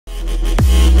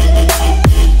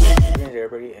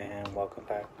welcome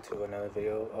back to another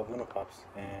video of Unipops.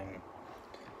 And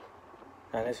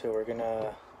now this video we're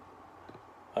gonna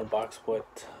unbox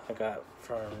what I got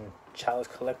from Chalice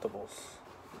Collectibles.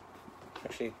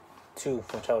 Actually, two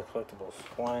from Chalice Collectibles.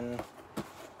 One, I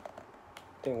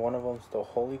think one of them's the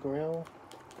Holy Grail.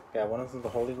 Yeah, one of them's the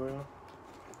Holy Grail.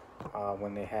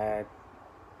 When they had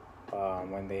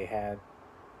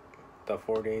the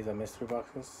 4 days of mystery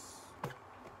boxes.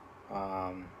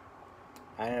 I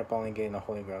ended up only getting the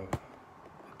Holy Grail,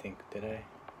 I think. Did I?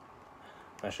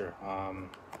 Not sure.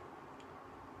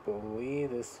 Believe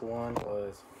this one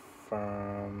was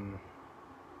from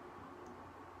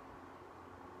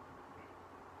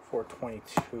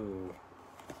 422.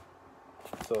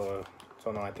 So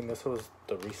no, I think this was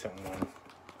the recent one.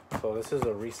 So this is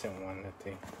a recent one, I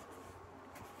think.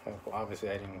 Well, obviously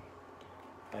I didn't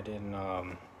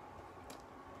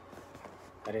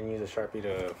use a Sharpie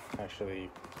to actually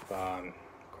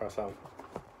cross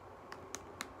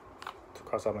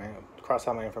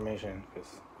out my information,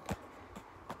 because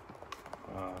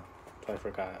I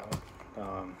forgot.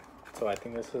 So I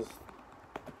think this is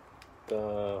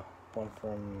the one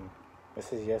from,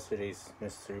 this is yesterday's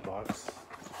mystery box.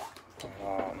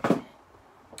 I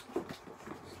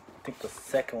think the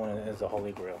second one is the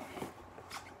Holy Grail.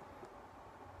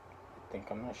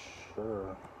 I'm not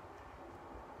sure.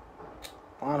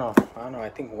 I don't know. I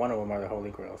think one of them are the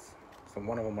Holy Grails. So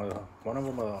one of them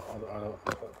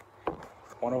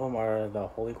are the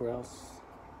Holy Grails.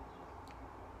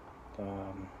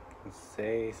 Let's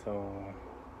say so.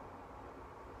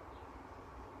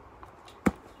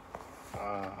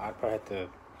 I'd probably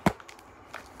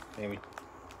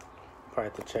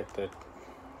have to check the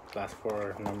last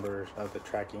four numbers of the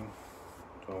tracking.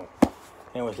 So,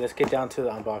 anyways, let's get down to the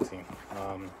unboxing.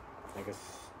 I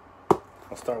guess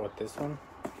I'll start with this one.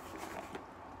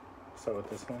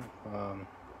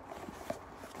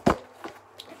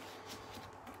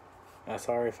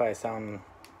 Sorry if I sound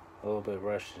a little bit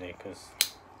rushed today,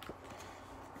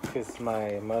 because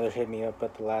my mother hit me up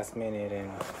at the last minute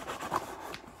and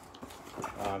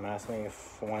asked me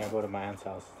if I want to go to my aunt's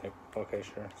house. Like, okay,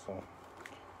 sure. So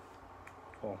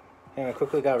cool. Anyway, I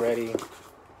quickly got ready,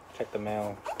 checked the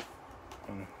mail,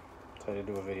 and decided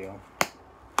to do a video.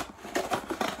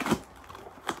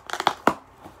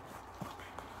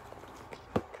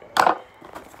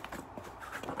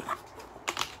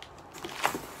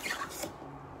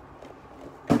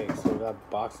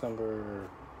 Box number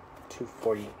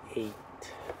 248.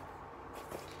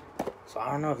 So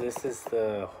I don't know if this is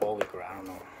the Holy Grail, I don't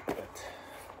know, but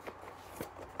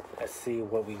let's see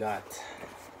what we got.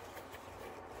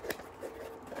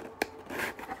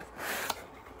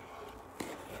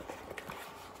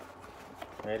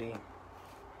 Ready?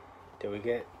 Did we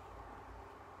get,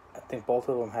 I think both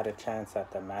of them had a chance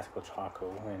at the Masco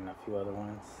Choco and a few other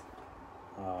ones.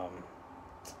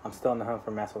 I'm still in the hunt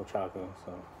for Masco Choco,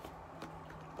 so,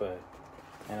 but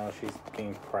I know she's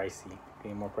getting pricey,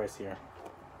 getting more pricier.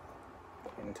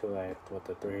 Into like what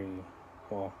the three,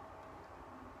 well,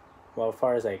 as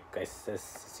far as like I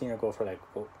seen her go for like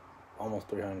almost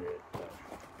 300. But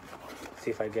see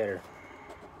if I get her.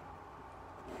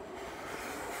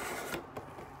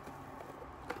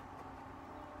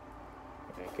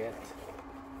 What did I get?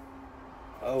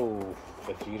 Oh,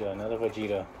 Vegeta, another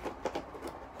Vegeta.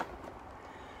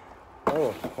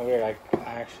 Oh, weird. I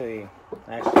actually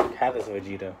have this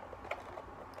Vegeta.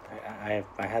 I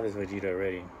have this Vegeta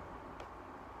already.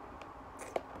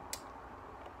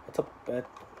 It's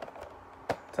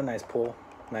a nice pull,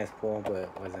 but it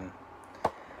wasn't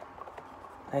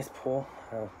nice pull.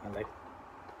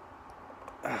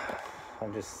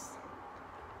 I'm just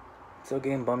still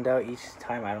getting bummed out each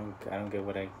time. I don't get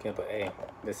what I get, but hey,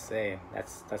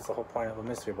 that's the whole point of a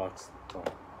mystery box. So,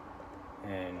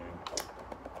 and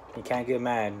you can't get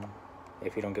mad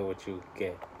if you don't get what you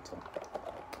get.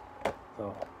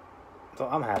 So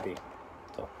I'm happy.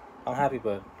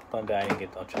 But bummed out I didn't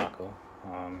get the Choco.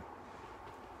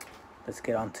 Let's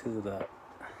get on to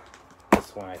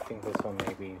this one. I think this one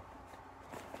maybe,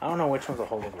 I don't know which one's a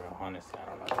Holy Grail, honestly. I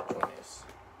don't know which one is.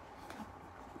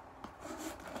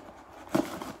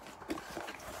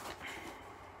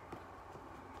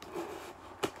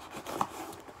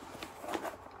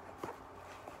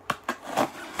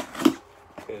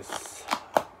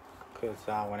 Because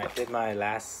when I did my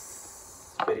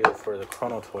last video for the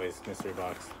Chrono Toys mystery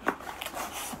box,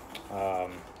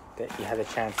 you had a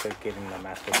chance of getting the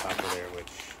Masco Choco there,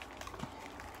 which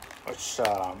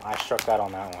I struck out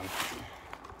on that one.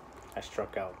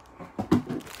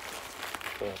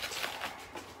 But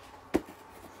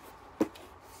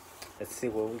let's see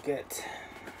what we get.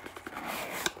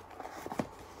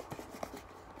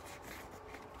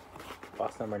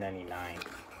 box number 99.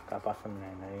 Got box number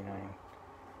 99.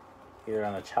 Either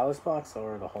on the Chalice box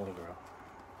or the Holy Grail.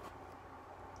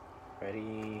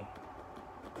 Ready,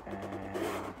 and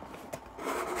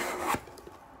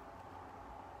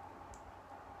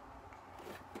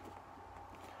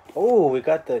oh, we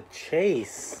got the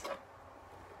Chase.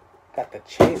 Got the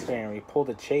Chase variant. We pulled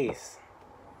the Chase.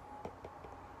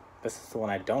 This is the one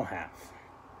I don't have,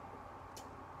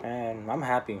 and I'm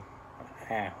happy.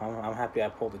 Yeah, I'm happy I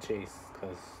pulled the Chase,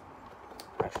 because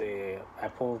actually I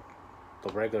pulled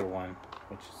the regular one,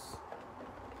 which is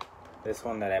this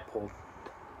one that I pulled.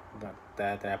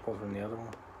 That I pulled from the other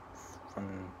one,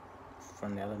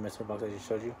 from the other mystery box I just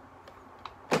showed you.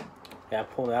 Yeah, I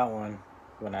pulled that one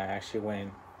when I actually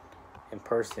went in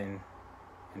person.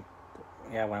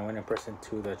 Yeah, when I went in person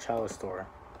to the Chalice store.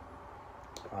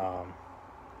 I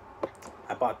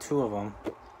bought two of them. I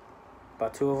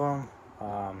bought two of them,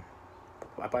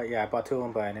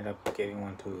 but I ended up giving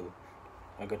one to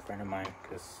a good friend of mine,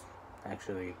 because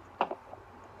actually,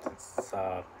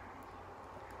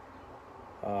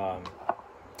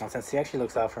 since he actually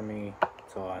looks out for me,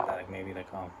 so I thought like maybe like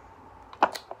I'll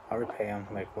repay him.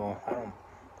 Like, well, I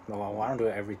don't do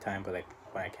it every time, but like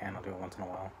when I can, I'll do it once in a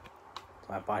while.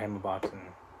 So I bought him a box,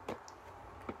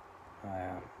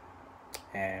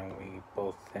 and we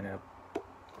both ended up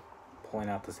pulling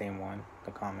out the same one,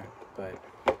 the common, but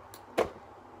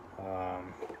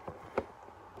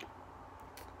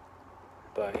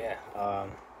yeah,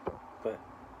 but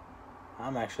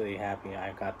I'm actually happy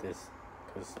I got this,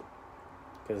 because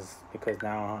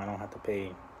now I don't have to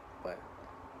pay, what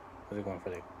was it going for,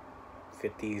 like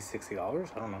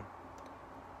 $50-$60? I don't know,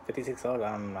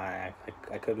 $56.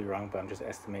 I could be wrong, but I'm just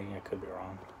estimating. I could be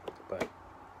wrong, but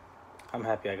I'm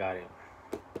happy I got it.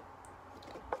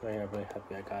 Really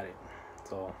happy I got it.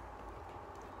 So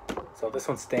this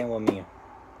one's staying with me.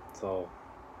 So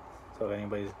if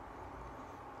anybody's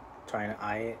trying to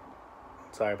eye it,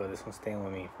 sorry, but this one's staying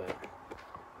with me. But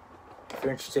if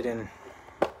you're interested in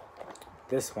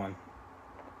this one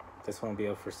will be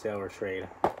up for sale or trade.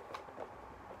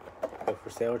 Up for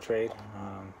sale or trade.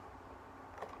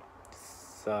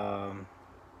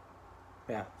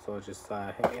 Yeah, so just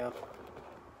hit me up.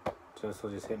 Just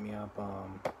hit me up.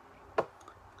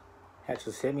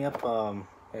 Just hit me up.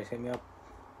 Just hit me up.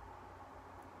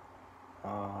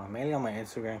 Mainly on my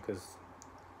Instagram, because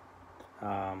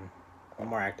I'm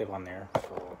more active on there.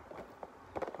 So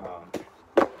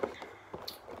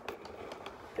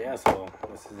yeah, so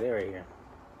this is it right here.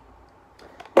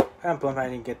 I'm bummed I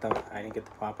didn't get the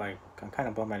pop. I'm kind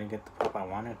of bummed I didn't get the pop I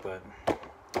wanted, but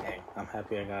hey, I'm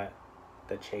happy I got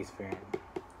the Chase variant.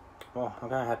 Well, I'm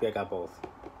kind of happy I got both,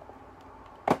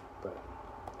 but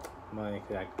I'm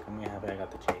happy I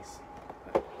got the Chase.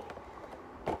 But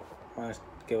I want to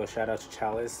give a shout out to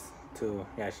Chalice.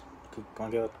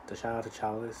 Gonna give the shout out to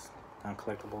Chalice on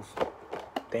Collectibles.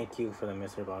 Thank you for the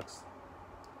mystery box.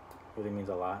 Really means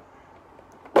a lot.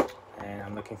 And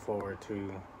I'm looking forward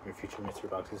to your future mystery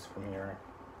boxes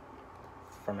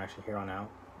from actually here on out.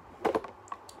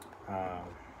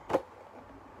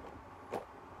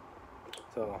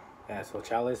 So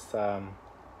Chalice,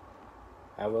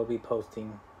 I will be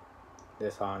posting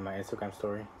this on my Instagram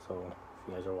story. So if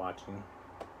you guys are watching,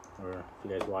 or if you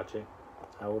guys watch it,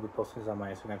 I will be posting this on my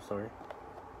Instagram story.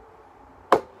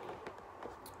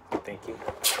 Thank you.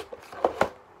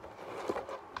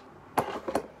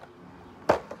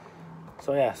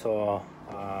 So yeah, so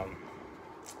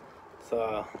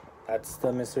that's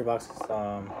the mystery boxes.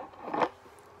 So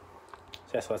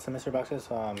that's the mystery boxes.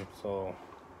 So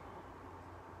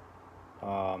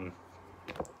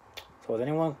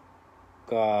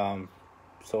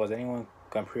has anyone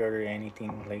pre-ordered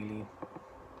anything lately?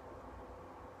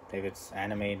 If it's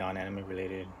anime, non-anime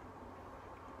related,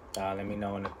 let me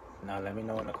know in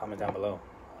the comments down below.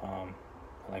 I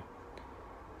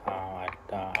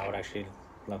would actually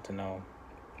love to know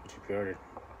what you pre-ordered.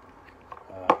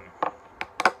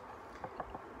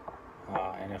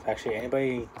 And if actually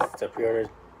anybody to pre-order,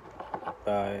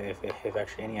 if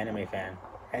actually any anime fan,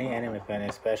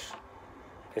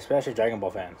 especially Dragon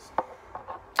Ball fans,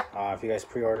 if you guys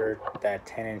pre-ordered that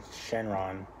 10-inch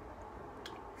Shenron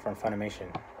from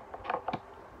Funimation,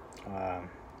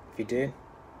 if you did,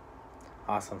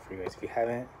 awesome for you guys. If you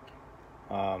haven't,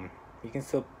 you can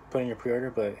still put in your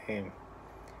pre-order, but hey,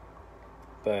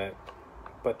 but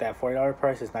that $40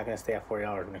 price is not gonna stay at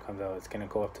 $40 when it comes out. It's gonna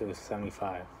go up to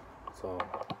 $75. So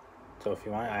if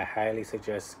you want, I highly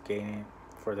suggest getting it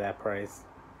for that price.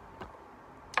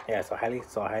 Yeah, so I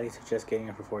highly suggest getting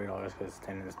it for $40, because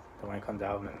when it comes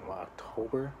out in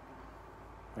October,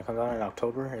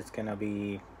 it's gonna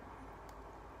be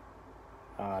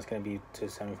It's gonna be to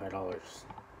 $75.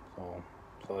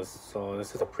 So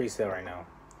this is a pre-sale right now.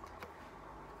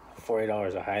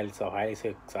 $40.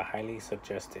 I highly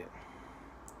suggest it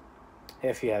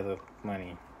if you have the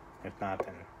money. If not,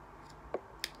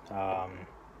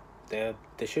 then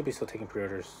they should be still taking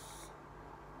pre-orders.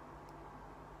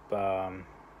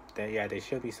 They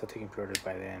should be still taking pre-orders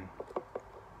by then.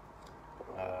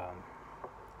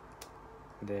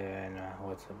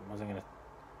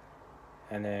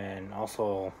 And then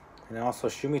also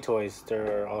Shūmi Toys.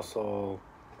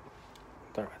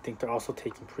 I think they're also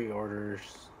taking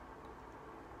pre-orders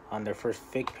on their first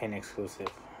FiGPiN exclusive,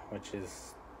 which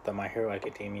is the My Hero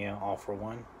Academia All for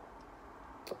One.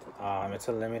 It's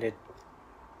a limited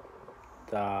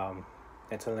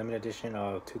edition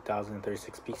of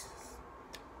 2,036 pieces.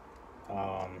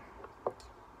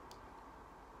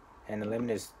 And the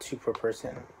limit is 2 per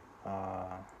person.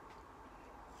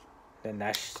 Then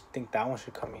I think that one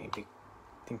should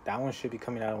be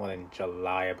coming out in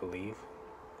July, I believe.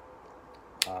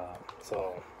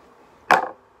 So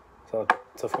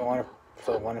if you want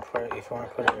to put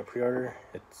in your pre-order,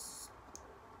 it's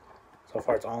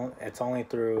only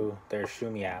through their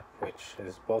Shūmi app, which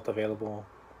is both available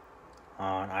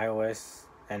on iOS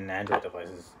and Android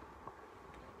devices.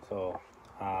 So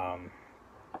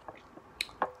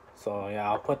yeah,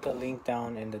 I'll put the link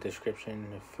down in the description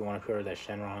if you want to pre-order that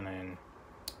Shenron, and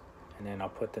then I'll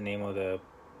put the name of the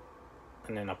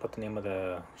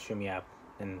Shūmi app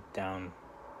and down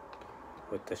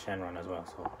with the Shenron as well.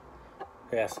 So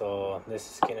yeah, so this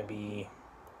is gonna be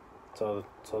this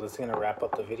is gonna wrap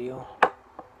up the video.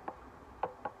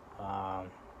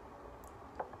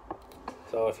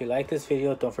 So if you like this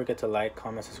video, don't forget to like,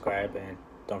 comment, subscribe, and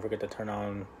don't forget to turn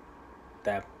on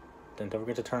that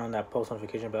post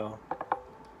notification bell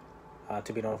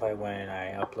to be notified when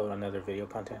I upload another video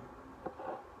content.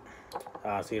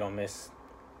 So you don't miss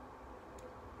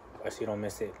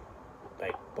it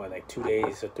like 2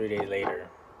 days or 3 days later.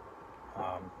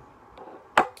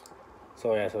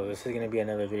 So yeah, so this is gonna be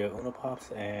another video of Uno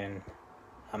Pops, and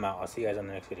I'm out. I'll see you guys on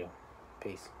the next video.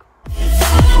 Peace.